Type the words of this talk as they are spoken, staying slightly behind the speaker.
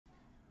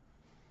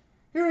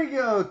Here we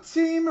go.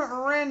 Team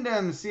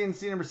Random.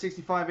 C&C number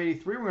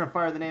 6583. We're going to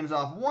fire the names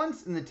off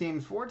once and the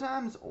teams 4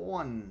 times.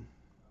 1.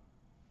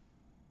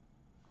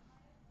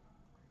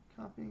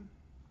 Copy.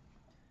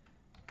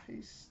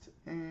 Paste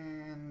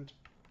and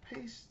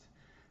paste.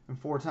 And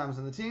 4 times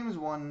on the teams.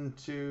 1,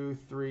 2,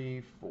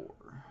 3, 4.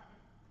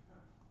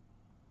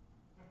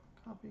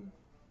 Copy.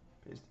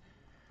 Paste.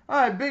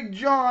 All right, Big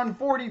John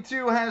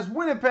 42 has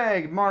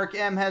Winnipeg. Mark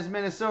M has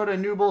Minnesota.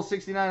 Newbull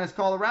 69 has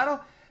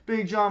Colorado.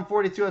 Big John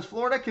 42 has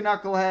Florida.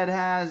 Knucklehead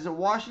has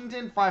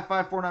Washington.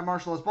 5549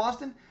 Marshall has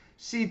Boston.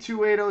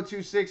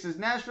 C28026 is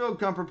Nashville.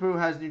 Gumperpoo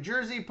has New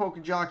Jersey.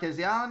 Pokejock has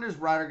the Islanders.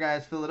 Rider Guy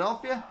has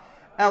Philadelphia.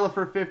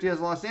 Elephant 50 has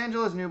Los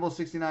Angeles. Newbull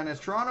 69 has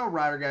Toronto.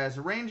 Rider Guy has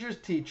the Rangers.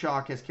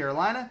 T-Chalk has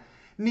Carolina.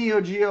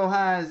 Neo Geo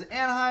has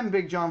Anaheim.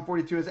 Big John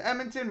 42 has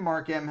Edmonton.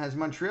 Mark M has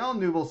Montreal.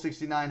 Newbull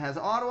 69 has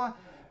Ottawa.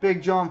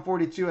 Big John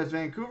 42 has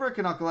Vancouver.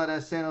 Knucklehead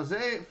has San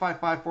Jose.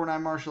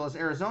 5549 Marshall has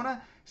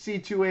Arizona.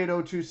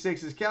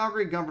 C28026 is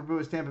Calgary. Gumperboo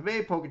is Tampa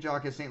Bay.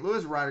 Pokejock has St.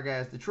 Louis. Rider Guy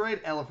has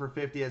Detroit. Elephant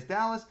 50 has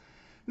Dallas.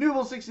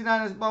 Newbull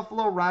 69 has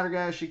Buffalo. Rider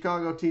Guy has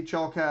Chicago.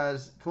 T-Chalk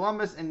has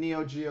Columbus. And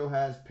Neo Geo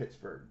has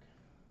Pittsburgh.